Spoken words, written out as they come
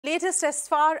Latest as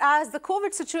far as the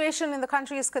COVID situation in the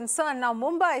country is concerned. Now,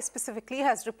 Mumbai specifically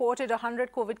has reported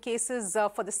 100 COVID cases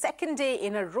for the second day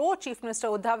in a row. Chief Minister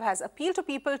Uddhav has appealed to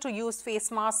people to use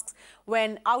face masks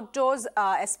when outdoors,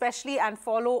 especially, and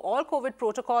follow all COVID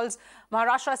protocols.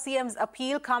 Maharashtra CM's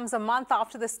appeal comes a month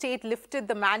after the state lifted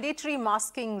the mandatory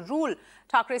masking rule.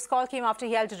 Thackeray's call came after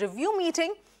he held a review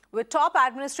meeting with top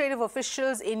administrative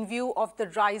officials in view of the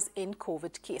rise in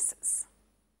COVID cases.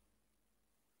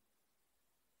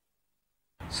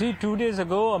 See, 2 days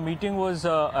ago, a meeting was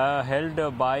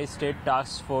held by State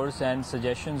Task Force and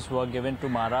suggestions were given to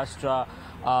Maharashtra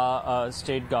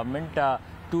state government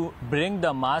to bring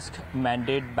the mask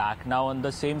mandate back. Now, on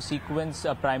the same sequence,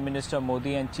 Prime Minister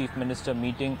Modi and Chief Minister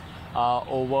meeting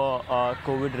over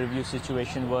COVID review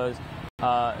situation was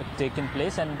taken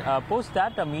place, and post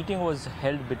that a meeting was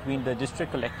held between the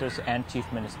district collectors and Chief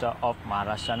Minister of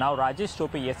Maharashtra. Now, Rajesh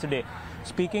Tope yesterday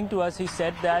speaking to us, he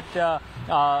said that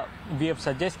we have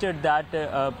suggested that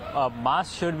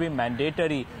mask should be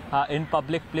mandatory in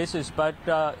public places, but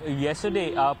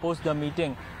yesterday post the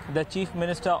meeting, the Chief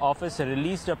Minister office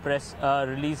released a press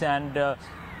release, and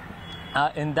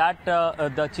in that,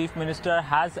 the Chief Minister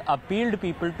has appealed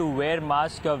people to wear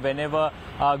masks whenever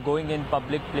going in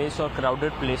public place or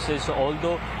crowded places,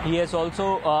 although he has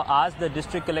also asked the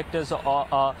district collectors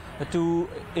to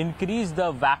increase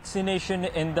the vaccination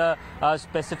in the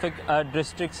specific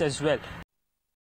districts as well.